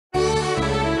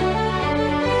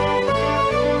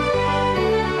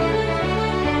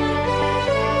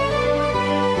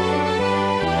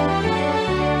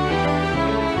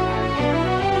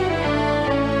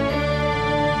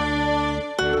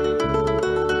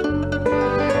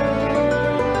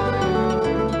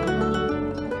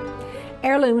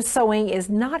heirloom sewing is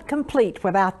not complete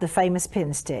without the famous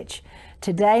pin stitch.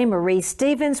 Today, Marie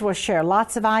Stevens will share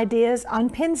lots of ideas on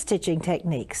pin stitching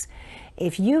techniques.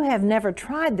 If you have never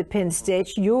tried the pin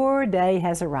stitch, your day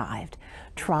has arrived.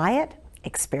 Try it,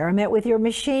 experiment with your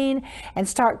machine, and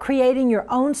start creating your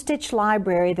own stitch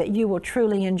library that you will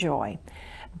truly enjoy.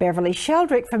 Beverley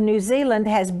Sheldrick from New Zealand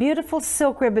has beautiful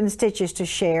silk ribbon stitches to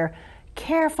share,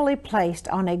 carefully placed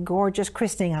on a gorgeous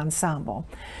christening ensemble.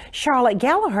 Charlotte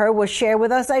Gallaher will share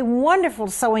with us a wonderful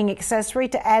sewing accessory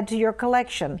to add to your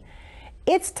collection.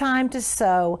 It's time to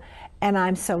sew, and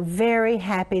I'm so very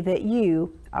happy that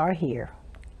you are here.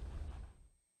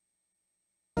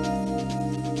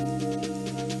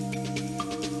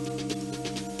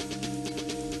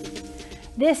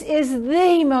 This is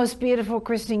the most beautiful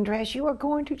christening dress. You are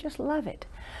going to just love it.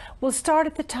 We'll start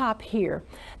at the top here.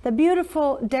 The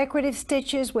beautiful decorative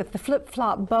stitches with the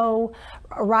flip-flop bow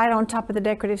right on top of the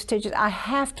decorative stitches. I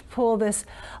have to pull this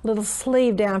little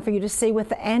sleeve down for you to see with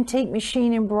the antique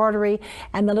machine embroidery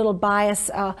and the little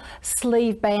bias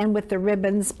sleeve band with the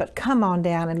ribbons. But come on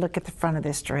down and look at the front of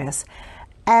this dress.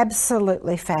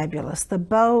 Absolutely fabulous. The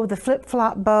bow, the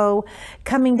flip-flop bow,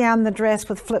 coming down the dress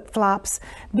with flip-flops,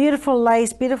 beautiful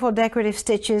lace, beautiful decorative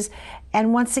stitches,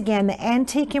 and once again, the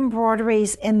antique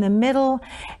embroideries in the middle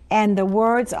and the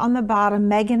words on the bottom,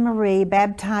 Megan Marie,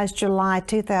 baptized July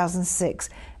 2006.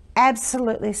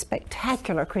 Absolutely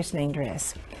spectacular christening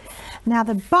dress. Now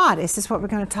the bodice is what we're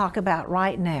going to talk about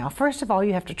right now. First of all,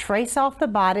 you have to trace off the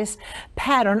bodice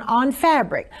pattern on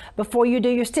fabric before you do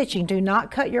your stitching. Do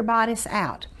not cut your bodice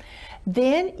out.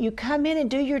 Then you come in and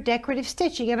do your decorative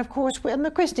stitching. And of course, in the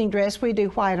christening dress, we do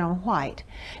white on white.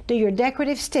 Do your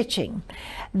decorative stitching.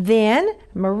 Then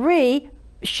Marie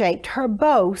shaped her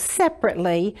bow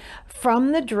separately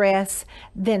from the dress,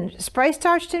 then spray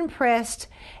starched and pressed,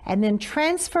 and then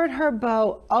transferred her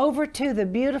bow over to the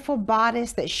beautiful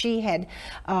bodice that she had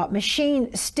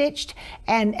machine stitched.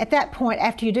 And at that point,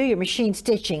 after you do your machine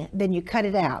stitching, then you cut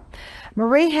it out.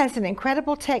 Marie has an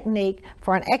incredible technique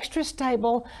for an extra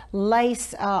stable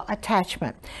lace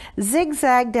attachment.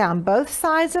 Zigzag down both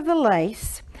sides of the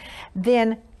lace,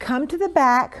 then come to the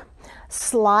back,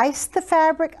 slice the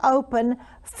fabric open,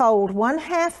 fold one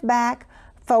half back,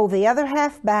 fold the other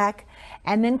half back,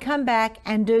 and then come back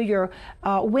and do your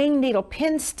wing needle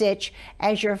pin stitch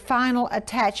as your final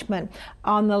attachment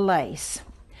on the lace.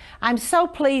 I'm so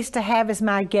pleased to have as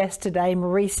my guest today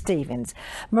Marie Stevens.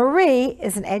 Marie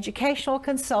is an educational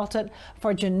consultant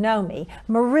for Janome.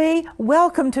 Marie,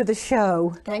 welcome to the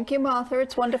show. Thank you, Martha.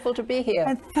 It's wonderful to be here.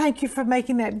 And thank you for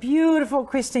making that beautiful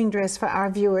christening dress for our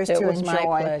viewers to enjoy. It was my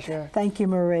pleasure. Thank you,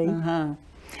 Marie.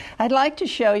 I'd like to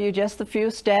show you just the few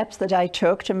steps that I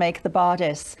took to make the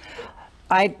bodice.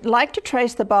 I'd like to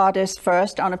trace the bodice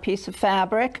first on a piece of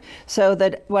fabric so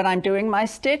that when I'm doing my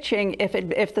stitching,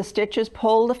 if the stitches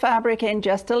pull the fabric in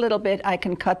just a little bit, I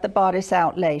can cut the bodice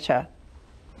out later.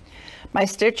 My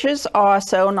stitches are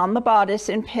sewn on the bodice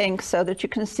in pink so that you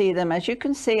can see them. As you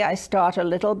can see, I start a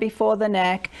little before the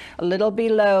neck, a little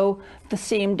below the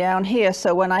seam down here.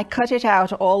 So when I cut it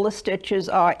out, all the stitches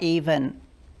are even.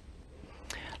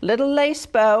 Little lace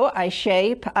bow, I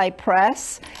shape, I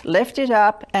press, lift it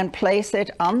up and place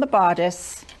it on the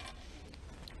bodice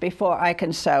before I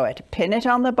can sew it. Pin it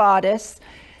on the bodice,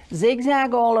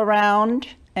 zigzag all around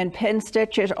and pin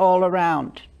stitch it all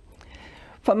around.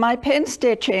 For my pin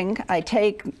stitching, I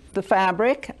take the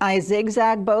fabric, I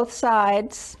zigzag both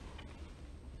sides.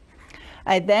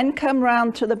 I then come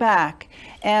round to the back,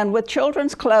 and with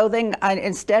children's clothing,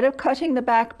 instead of cutting the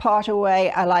back part away,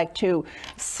 I like to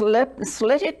slit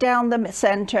it down the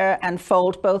center and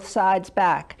fold both sides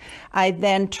back. I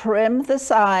then trim the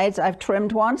sides. I've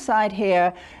trimmed one side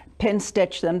here, pin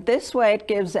stitch them. This way it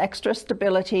gives extra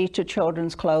stability to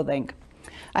children's clothing.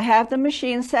 I have the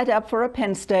machine set up for a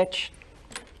pin stitch,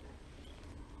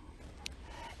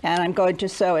 and I'm going to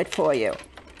sew it for you.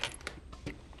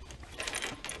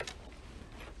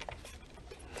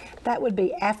 That would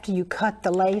be after you cut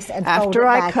the lace and fold it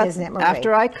back, isn't it, Marie?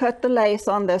 After I cut the lace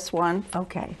on this one.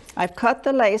 Okay. I've cut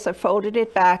the lace, I folded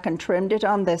it back and trimmed it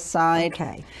on this side.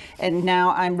 Okay. And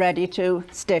now I'm ready to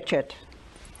stitch it.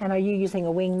 And are you using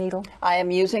a wing needle? I am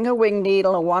using a wing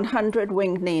needle, a 100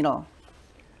 wing needle.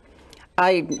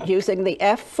 I'm using the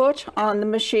F foot on the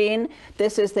machine.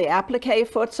 This is the applique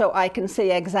foot, so I can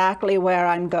see exactly where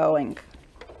I'm going.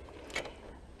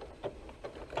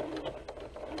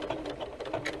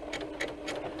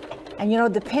 And you know,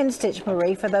 the pin stitch,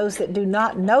 Marie, for those that do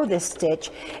not know this stitch,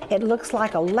 it looks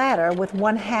like a ladder with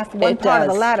one part of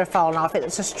the ladder falling off.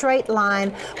 It's a straight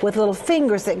line with little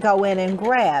fingers that go in and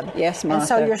grab. Yes, Martha. And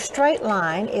so your straight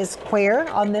line is where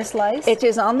on this lace? It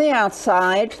is on the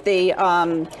outside.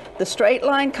 The straight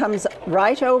line comes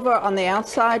right over on the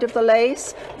outside of the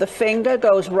lace. The finger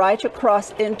goes right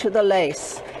across into the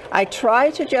lace. I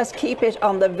try to just keep it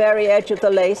on the very edge of the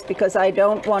lace because I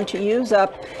don't want to use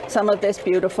up some of this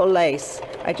beautiful lace.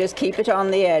 I just keep it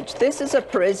on the edge. This is a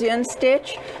Parisian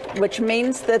stitch, which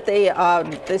means that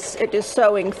it is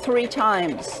sewing 3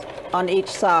 times on each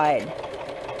side.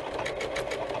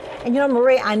 And you know,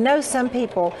 Marie, I know some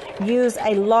people use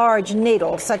a large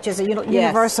needle, such as a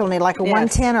universal needle, like a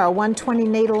 110 or a 120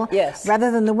 needle,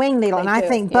 rather than the wing needle. And I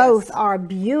think both are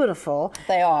beautiful.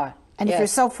 They are. And if you're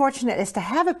so fortunate as to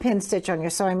have a pin stitch on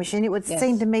your sewing machine, it would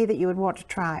seem to me that you would want to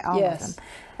try all of them.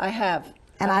 I have.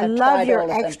 And I love your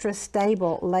extra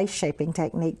stable lace shaping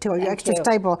technique too, or your extra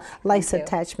stable lace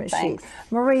attachment sheet.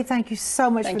 Marie, thank you so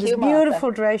much for this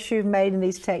beautiful dress you've made and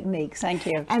these techniques. Thank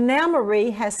you. And now Marie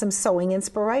has some sewing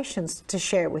inspirations to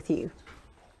share with you.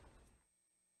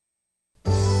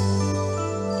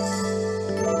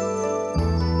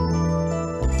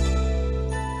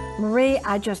 Marie,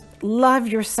 I just love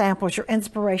your samples, your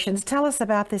inspirations. Tell us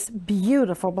about this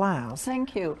beautiful blouse.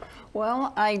 Thank you.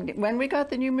 Well, when we got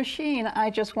the new machine, I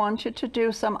just wanted to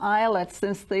do some eyelets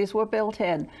since these were built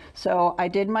in. So I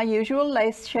did my usual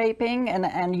lace shaping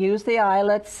and used the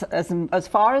eyelets as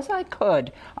far as I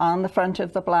could on the front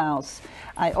of the blouse.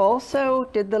 I also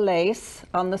did the lace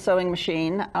on the sewing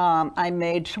machine. I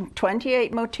made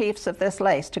 28 motifs of this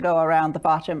lace to go around the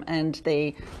bottom and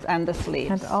the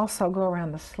sleeves. And also go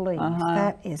around the sleeves.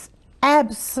 That is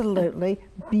absolutely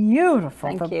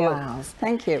beautiful for blouse.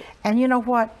 Thank you. And you know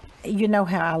what? You know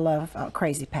how I love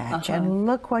Crazy Patch. And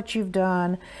look what you've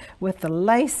done with the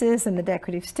laces and the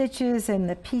decorative stitches and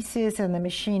the pieces and the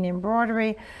machine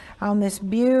embroidery on this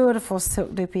beautiful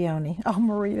silk dupioni. Oh,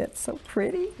 Marie, that's so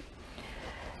pretty.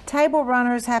 Table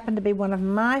runners happen to be one of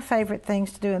my favorite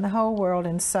things to do in the whole world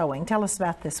in sewing. Tell us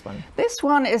about this one. This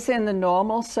one is in the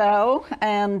normal sew,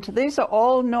 and these are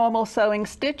all normal sewing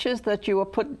stitches that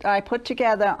I put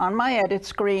together on my edit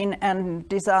screen and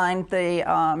designed the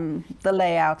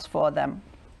layouts for them.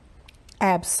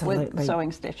 Absolutely. With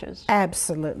sewing stitches.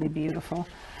 Absolutely beautiful.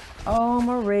 Oh,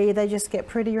 Marie, they just get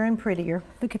prettier and prettier.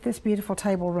 Look at this beautiful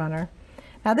table runner.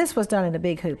 Now, this was done in the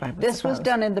big hoop, I This was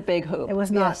done in the big hoop. It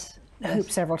was not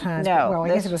hoop several times. No. Well, I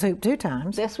guess it was hoop 2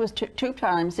 times. This was 2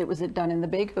 times. It was done in the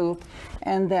big hoop.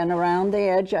 And then around the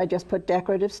edge, I just put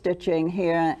decorative stitching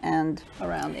here and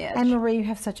around the edge. And Marie, you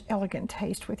have such elegant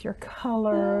taste with your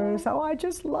colors. Oh, I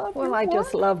just love Well, I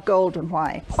just love gold and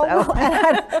white. So.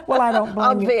 Oh, well, I don't blame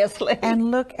Obviously. you.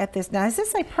 And look at this. Now, is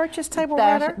this a purchase table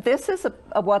runner? This is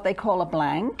what they call a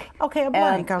blank. Okay, a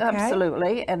blank, okay.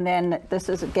 Absolutely. And then this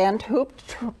is again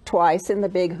hooped twice in the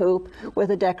big hoop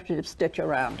with a decorative stitch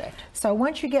around it. So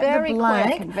once you get the blank,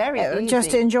 quick and very easy.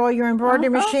 Just enjoy your embroidery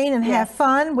machine and have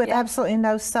fun with absolutely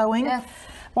no sewing. Yes.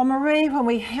 Well, Marie, when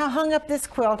we hung up this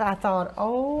quilt, I thought,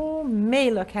 oh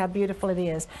me, look how beautiful it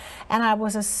is. And I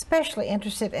was especially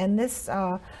interested in this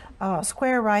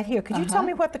square right here. Could you tell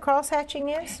me what the cross hatching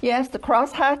is? Yes, the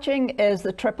cross hatching is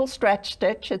the triple stretch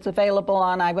stitch. It's available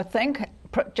on, I would think,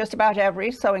 just about every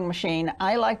sewing machine.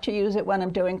 I like to use it when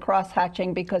I'm doing cross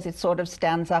hatching because it sort of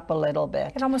stands up a little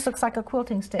bit. It almost looks like a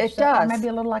quilting stitch. It does. Or maybe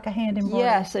a little like a hand embroidery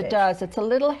Yes, stitch. it does. It's a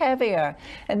little heavier.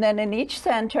 And then in each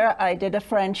center, I did a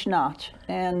French knot.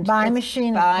 And by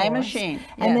machine, by machine.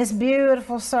 And this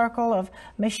beautiful circle of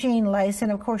machine lace,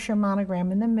 and of course your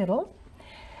monogram in the middle.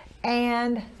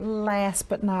 And last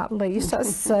but not least, I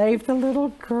saved the little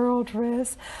girl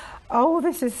dress. Oh,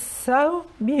 this is so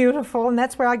beautiful, and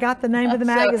that's where I got the name of the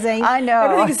magazine. I know.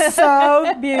 Everything's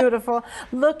so beautiful.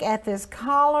 Look at this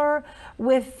collar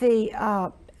with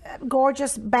the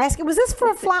gorgeous basket. Was this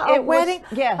for a wedding?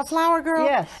 Yes. A flower girl?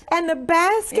 Yes. And the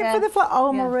basket for the flower.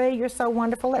 Oh, yes. Marie, you're so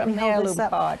wonderful. Let me hold this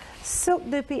up. Pod. Silk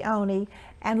dupioni.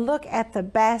 And look at the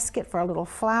basket for a little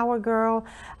flower girl.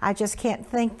 I just can't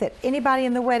think that anybody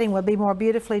in the wedding would be more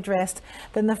beautifully dressed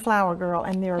than the flower girl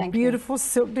in their beautiful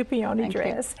silk dupioni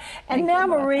dress. And now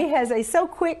Marie has a so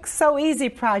quick, so easy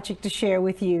project to share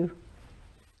with you.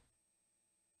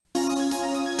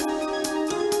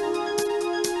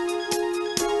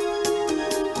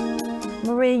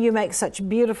 Marie, you make such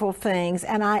beautiful things,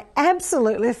 and I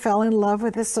absolutely fell in love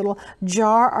with this little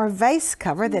jar or vase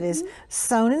cover that is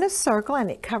sewn in a circle,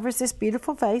 and it covers this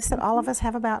beautiful vase that all of us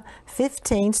have about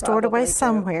 15 stored away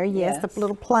somewhere. Yes, the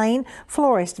little plain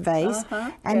florist vase.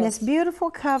 And this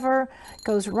beautiful cover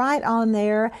goes right on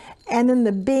there. And then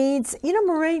the beads. You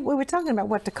know, Marie, we were talking about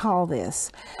what to call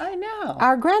this. I know.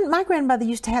 My grandmother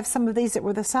used to have some of these that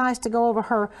were the size to go over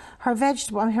her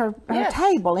vegetable, her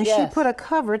table, and she put a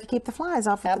cover to keep the flies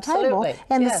off of the table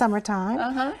in the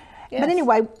summertime. But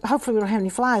anyway, hopefully we don't have any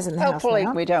flies in the house now. Hopefully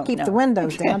we don't. Keep the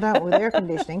windows down, don't we, with air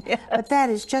conditioning. But that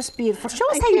is just beautiful. Show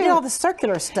us how you did all the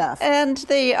circular stuff. And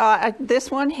the this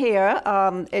one here,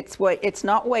 it's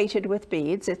not weighted with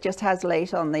beads. It just has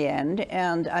lace on the end,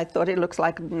 and I thought it looks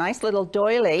like a nice little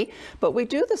doily. But we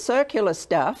do the circular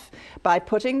stuff by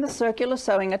putting the circular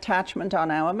sewing attachment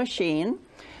on our machine,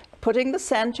 putting the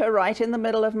center right in the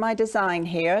middle of my design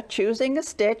here, choosing a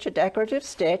stitch, a decorative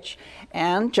stitch,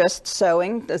 and just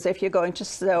sewing as if you're going to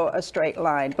sew a straight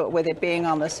line. But with it being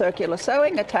on the circular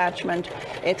sewing attachment,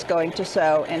 it's going to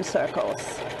sew in circles.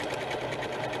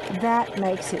 That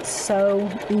makes it so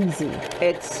easy.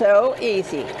 It's so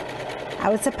easy. I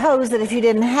would suppose that if you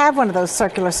didn't have one of those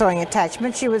circular sewing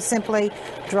attachments, you would simply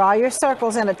draw your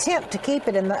circles and attempt to keep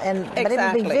it in the, but it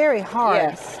would be very hard.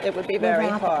 Yes, it would be very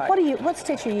hard. What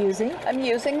stitch are you using? I'm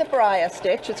using the briar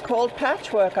stitch. It's called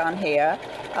patchwork on here,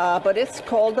 but it's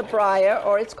called the briar,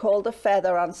 or it's called the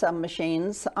feather on some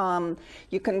machines.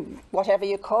 You can, whatever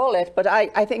you call it, but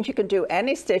I think you can do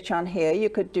any stitch on here.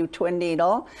 You could do twin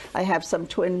needle. I have some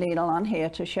twin needle on here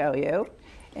to show you.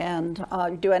 And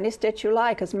do any stitch you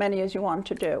like, as many as you want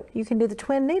to do. You can do the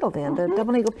twin needle then, the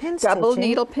double needle pin stitching. Double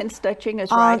needle pin stitching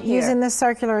is right here. Using the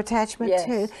circular attachment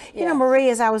too. You know, Marie,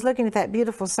 as I was looking at that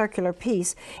beautiful circular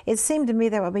piece, it seemed to me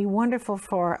that would be wonderful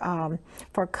for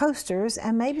coasters,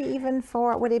 and maybe even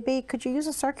for, could you use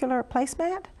a circular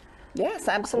placemat? Yes,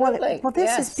 absolutely. Well,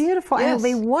 this is beautiful, and it'll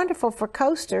be wonderful for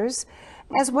coasters,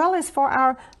 as well as for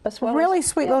our really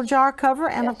sweet little jar cover,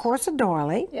 and of course a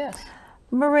doily. Yes.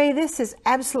 Marie, this is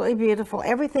absolutely beautiful.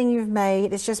 Everything you've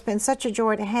made, it's just been such a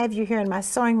joy to have you here in my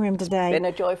sewing room today. It's been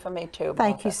a joy for me too, Martha.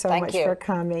 Thank you so much for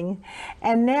coming.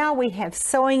 And now we have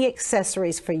sewing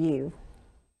accessories for you.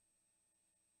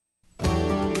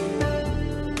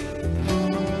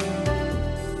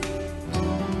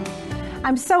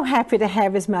 I'm so happy to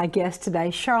have as my guest today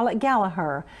Charlotte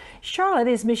Gallaher. Charlotte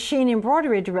is Machine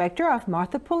Embroidery Director of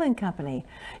Martha Pulling Company.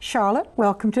 Charlotte,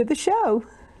 welcome to the show.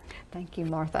 Thank you,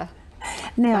 Martha.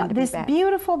 Now, this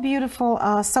beautiful, beautiful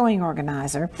sewing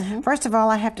organizer. First of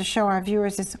all, I have to show our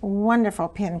viewers this wonderful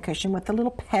pincushion with the little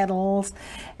petals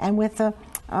and with the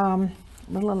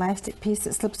little elastic piece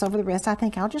that slips over the wrist. I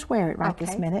think I'll just wear it right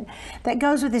this minute. That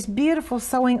goes with this beautiful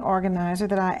sewing organizer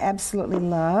that I absolutely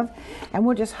love. And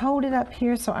we'll just hold it up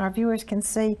here so our viewers can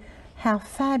see how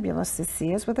fabulous this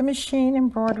is, with the machine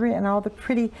embroidery and all the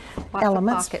pretty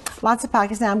elements. Lots of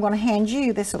pockets. Now I'm going to hand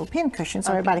you this little pin cushion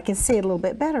so everybody can see it a little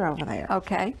bit better over there.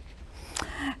 Okay.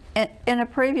 In a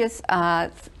previous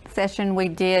session, we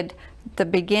did the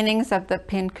beginnings of the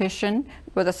pin cushion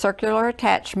with a circular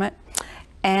attachment,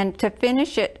 and to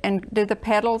finish it and do the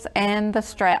petals and the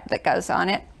strap that goes on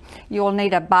it, you will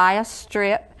need a bias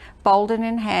strip folded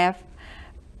in half,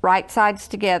 right sides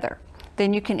together.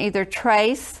 Then you can either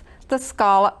trace the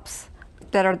scallops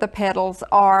that are the petals,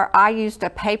 or I used a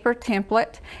paper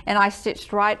template and I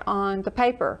stitched right on the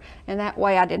paper, and that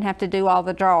way I didn't have to do all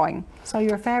the drawing. So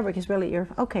your fabric is really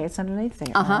it's underneath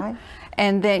there, right?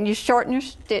 And then you shorten your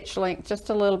stitch length just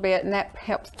a little bit, and that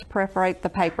helps to perforate the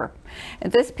paper.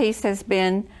 And this piece has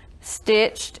been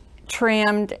stitched,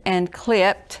 trimmed, and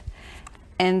clipped,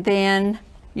 and then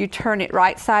you turn it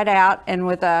right side out, and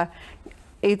with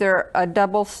either a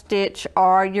double stitch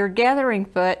or your gathering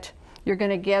foot, you're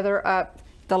going to gather up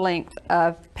the length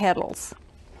of petals.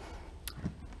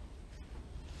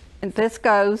 And this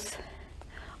goes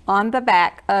on the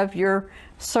back of your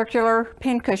circular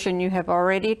pincushion you have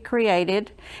already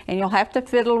created, and you'll have to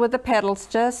fiddle with the petals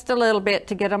just a little bit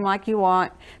to get them like you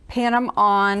want. Pin them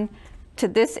on to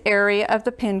this area of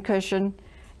the pincushion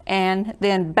and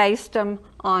then baste them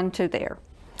onto there.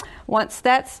 Once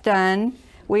that's done,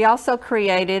 we also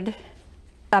created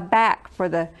a back for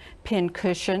the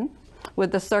pincushion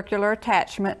with the circular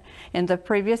attachment in the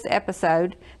previous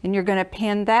episode, and you're going to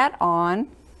pin that on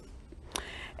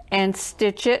and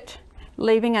stitch it,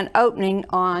 leaving an opening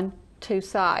on two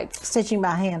sides. Stitching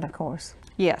by hand, of course.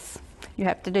 Yes, you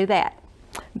have to do that.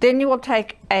 Then you will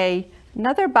take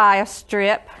another bias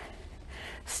strip,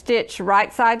 stitch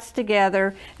right sides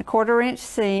together, a 1/4 inch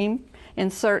seam,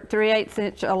 insert 3/8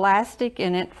 inch elastic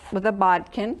in it with a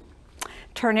bodkin,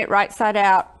 turn it right side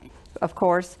out of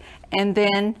course, and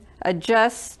then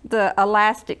adjust the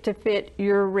elastic to fit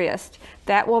your wrist.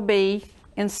 That will be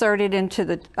inserted into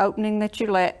the opening that you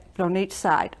let on each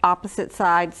side, opposite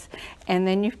sides, and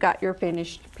then you've got your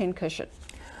finished pincushion.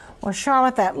 Well,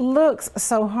 Charlotte, that looks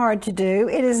so hard to do.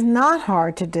 It is not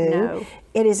hard to do. No.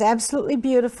 It is absolutely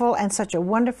beautiful and such a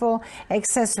wonderful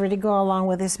accessory to go along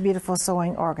with this beautiful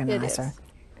sewing organizer. It is.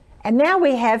 And now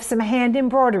we have some hand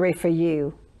embroidery for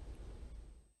you.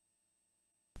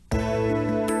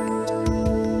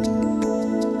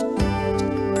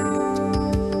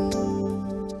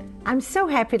 I'm so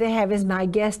happy to have as my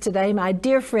guest today my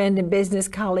dear friend and business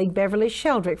colleague Beverley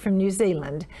Sheldrick from New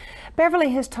Zealand. Beverley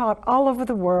has taught all over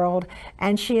the world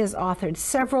and she has authored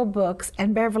several books.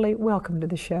 And Beverley, welcome to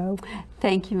the show.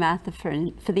 Thank you, Martha,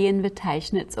 for the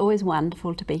invitation. It's always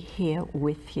wonderful to be here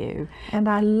with you. And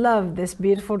I love this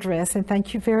beautiful dress, and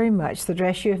thank you very much. The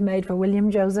dress you have made for William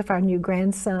Joseph, our new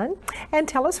grandson. And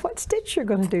tell us what stitch you're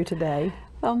going to do today.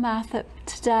 Well, Martha,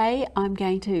 today I'm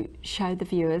going to show the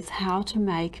viewers how to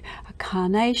make a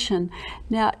carnation.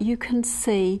 Now, you can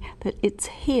see that it's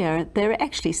here. They're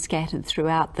actually scattered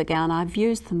throughout the gown. I've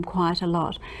used them quite a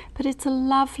lot, but it's a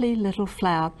lovely little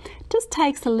flower. It just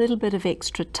takes a little bit of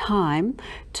extra time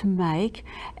to make,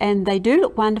 and they do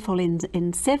look wonderful in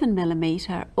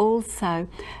 7mm also,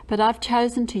 but I've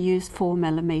chosen to use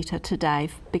 4mm today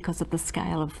because of the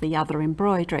scale of the other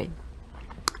embroidery.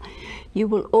 You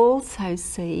will also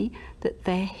see that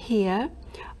they're here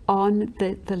on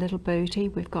the little booty.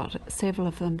 We've got several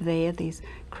of them there, these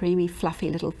creamy, fluffy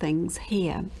little things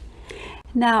here.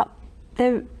 Now,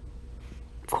 they're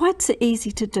quite so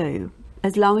easy to do,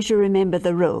 as long as you remember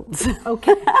the rules.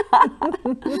 Okay.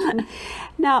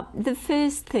 Now, the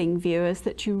first thing, viewers,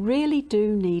 that you really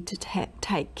do need to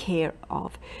take care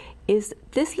of is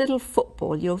this little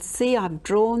football. You'll see I've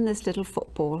drawn this little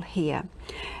football here.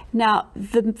 Now,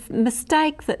 the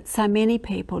mistake that so many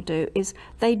people do is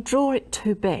they draw it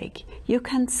too big. You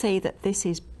can see that this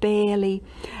is barely,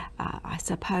 I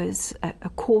suppose, a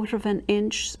quarter of an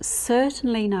inch,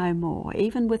 certainly no more,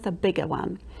 even with a bigger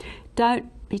one. Don't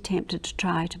be tempted to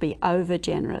try to be over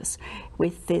generous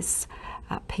with this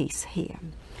piece here.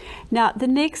 Now, the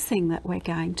next thing that we're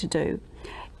going to do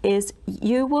is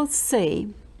you will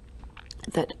see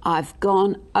that I've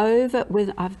gone over with,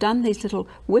 I've done these little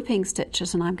whipping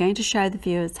stitches, and I'm going to show the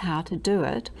viewers how to do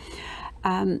it.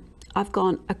 I've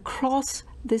gone across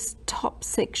this top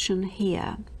section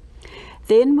here.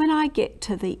 Then when I get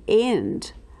to the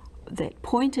end, that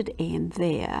pointed end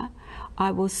there,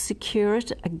 I will secure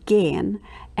it again,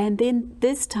 and then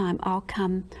this time I'll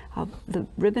come, the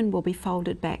ribbon will be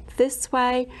folded back this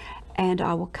way, and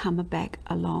I will come back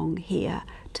along here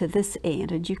to this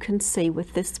end, and you can see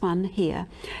with this one here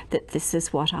that this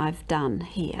is what I've done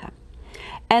here.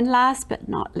 And last but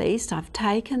not least, I've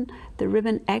taken the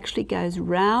ribbon, actually goes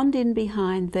round in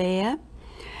behind there,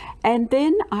 and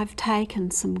then I've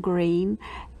taken some green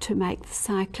to make the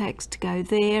cyclax to go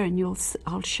there, and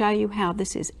I'll show you how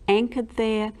this is anchored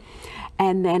there.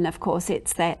 And then, of course,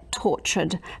 it's that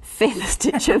tortured feather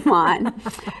stitch of mine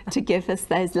to give us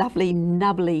those lovely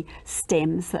nubbly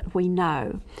stems that we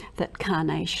know that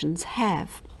carnations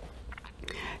have.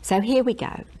 So here we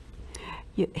go.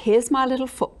 Here's my little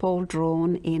football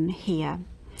drawn in here.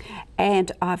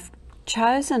 And I've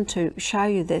chosen to show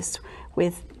you this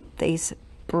with these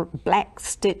black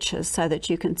stitches so that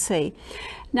you can see.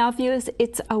 Now, viewers,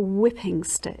 it's a whipping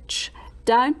stitch.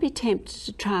 Don't be tempted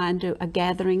to try and do a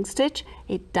gathering stitch.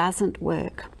 It doesn't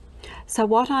work. So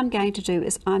what I'm going to do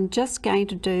is I'm just going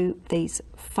to do these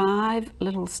 5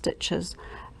 little stitches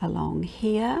along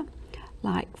here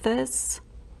like this.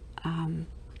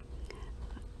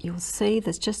 You'll see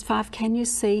there's just 5. Can you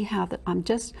see how that I'm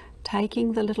just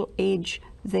taking the little edge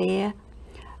there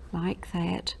like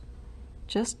that,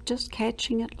 just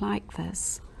catching it like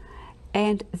this,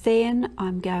 and then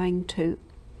I'm going to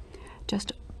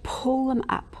just pull them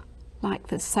up like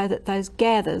this so that those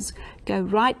gathers go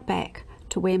right back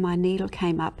to where my needle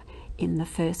came up in the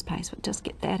first place. But just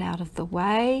get that out of the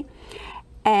way,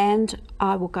 and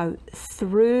I will go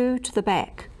through to the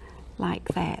back like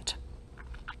that.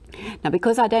 Now,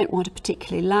 because I don't want a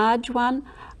particularly large one,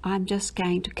 I'm just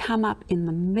going to come up in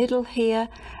the middle here,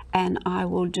 and I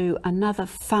will do another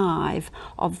 5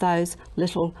 of those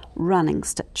little running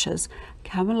stitches.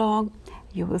 Come along.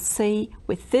 You will see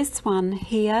with this one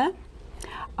here,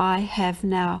 I have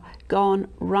now gone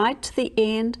right to the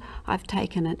end. I've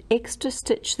taken an extra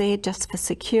stitch there just for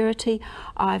security.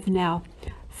 I've now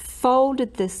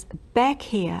folded this back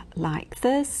here like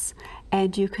this,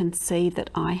 and you can see that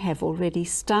I have already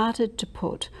started to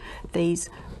put these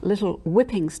little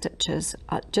whipping stitches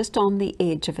just on the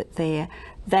edge of it there.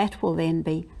 That will then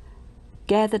be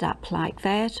gathered up like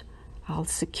that. I'll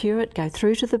secure it, go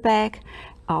through to the back.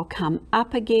 I'll come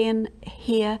up again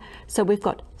here. So we've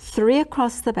got 3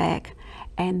 across the back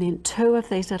and then 2 of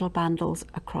these little bundles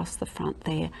across the front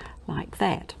there like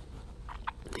that.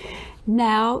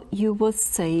 Now you will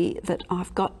see that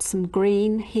I've got some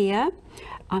green here.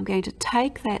 I'm going to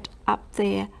take that up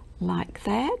there like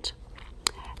that,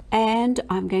 and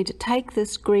I'm going to take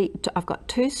this green, I've got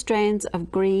 2 strands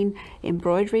of green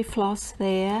embroidery floss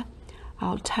there.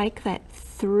 I'll take that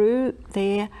through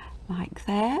there like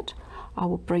that. I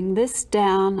will bring this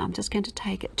down. I'm just going to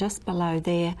take it just below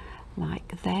there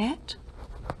like that.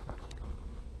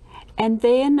 And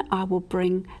then I will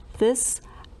bring this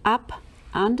up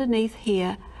underneath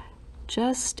here,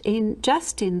 just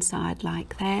inside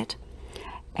like that.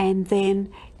 And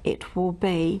then it will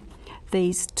be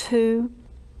these 2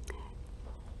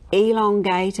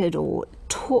 elongated or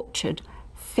tortured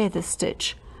feather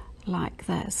stitch like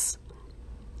this.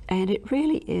 And it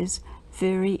really is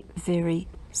very, very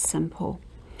simple.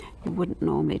 You wouldn't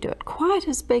normally do it quite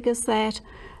as big as that,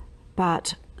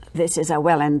 but this is a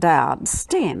well-endowed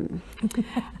stem.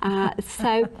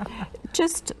 So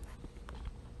just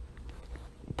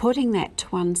putting that to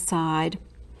one side,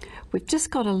 we've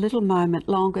just got a little moment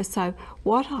longer, so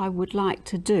what I would like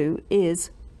to do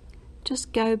is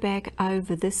just go back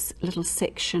over this little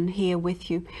section here with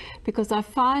you, because I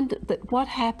find that what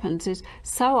happens is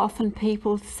so often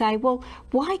people say, well,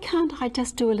 why can't I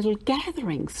just do a little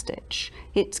gathering stitch?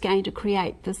 It's going to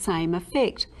create the same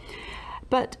effect.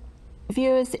 But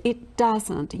viewers, it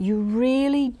doesn't. You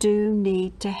really do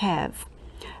need to have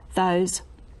those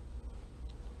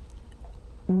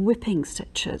whipping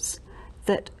stitches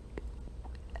that,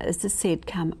 as I said,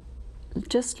 come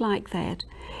just like that.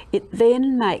 It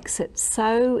then makes it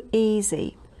so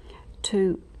easy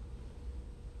to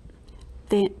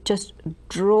then just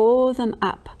draw them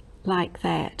up like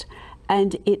that,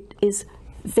 and it is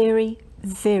very,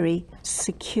 very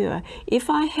secure. If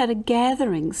I had a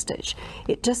gathering stitch,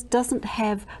 it just doesn't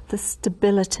have the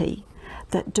stability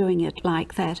that doing it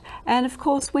like that. And of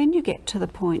course, when you get to the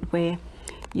point where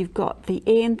you've got the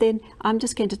end, then I'm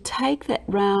just going to take that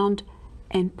round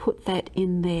and put that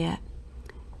in there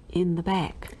in the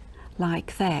back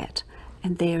like that,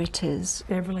 and there it is.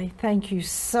 Beverley, thank you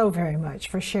so very much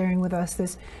for sharing with us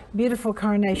this beautiful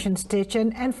carnation stitch,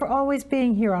 and for always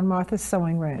being here on Martha's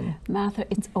Sewing Room. Martha,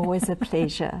 it's always a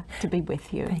pleasure to be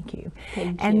with you. Thank you.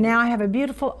 Thank and you. Now I have a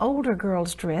beautiful older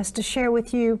girl's dress to share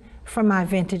with you from my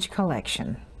vintage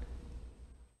collection.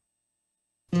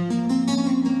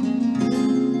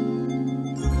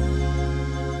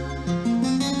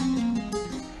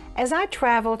 As I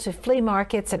travel to flea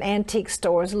markets and antique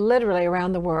stores literally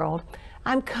around the world,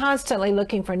 I'm constantly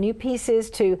looking for new pieces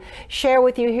to share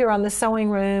with you here on the Sewing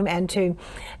Room and to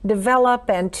develop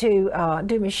and to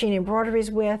do machine embroideries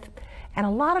with. And a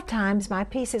lot of times my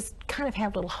pieces kind of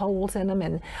have little holes in them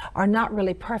and are not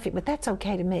really perfect, but that's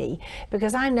okay to me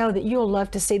because I know that you'll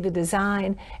love to see the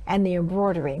design and the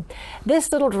embroidery.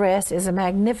 This little dress is a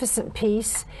magnificent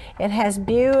piece. It has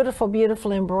beautiful,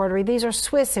 beautiful embroidery. These are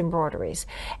Swiss embroideries,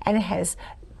 and it has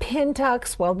pin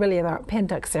tucks. Well, really they aren't pin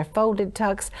tucks, they're folded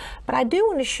tucks, but I do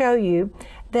want to show you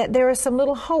that there are some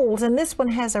little holes, and this one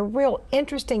has a real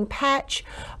interesting patch.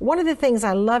 One of the things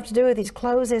I love to do with these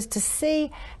clothes is to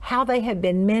see how they have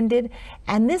been mended,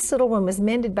 and this little one was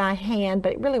mended by hand,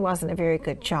 but it really wasn't a very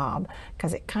good job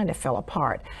because it kind of fell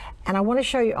apart. And I want to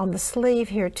show you on the sleeve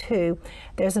here too,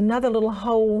 there's another little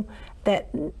hole that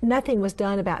nothing was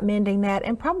done about mending that,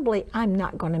 and probably I'm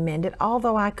not going to mend it,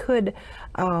 although I could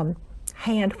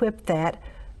hand whip that,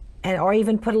 or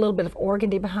even put a little bit of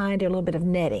organdy behind it, a little bit of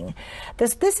netting.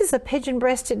 This is a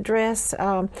pigeon-breasted dress,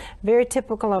 very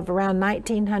typical of around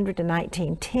 1900 to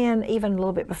 1910, even a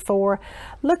little bit before.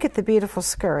 Look at the beautiful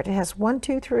skirt. It has 1,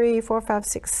 2, 3, 4, 5,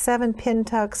 6, 7 pin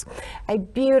tucks, a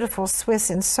beautiful Swiss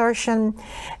insertion,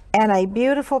 and a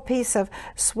beautiful piece of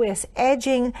Swiss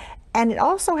edging. And it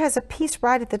also has a piece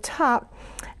right at the top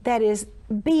that is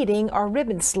beading or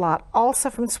ribbon slot, also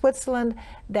from Switzerland,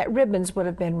 that ribbons would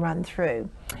have been run through.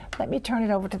 Let me turn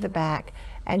it over to the back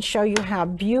and show you how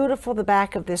beautiful the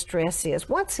back of this dress is.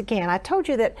 Once again, I told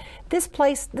you that this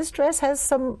dress has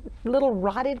some little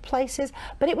rotted places,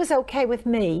 but it was okay with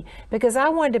me because I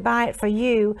wanted to buy it for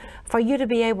you to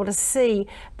be able to see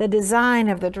the design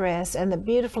of the dress and the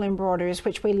beautiful embroideries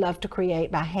which we love to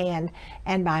create by hand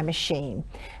and by machine.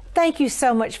 Thank you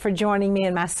so much for joining me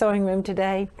in my sewing room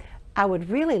today. I would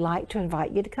really like to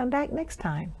invite you to come back next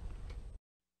time.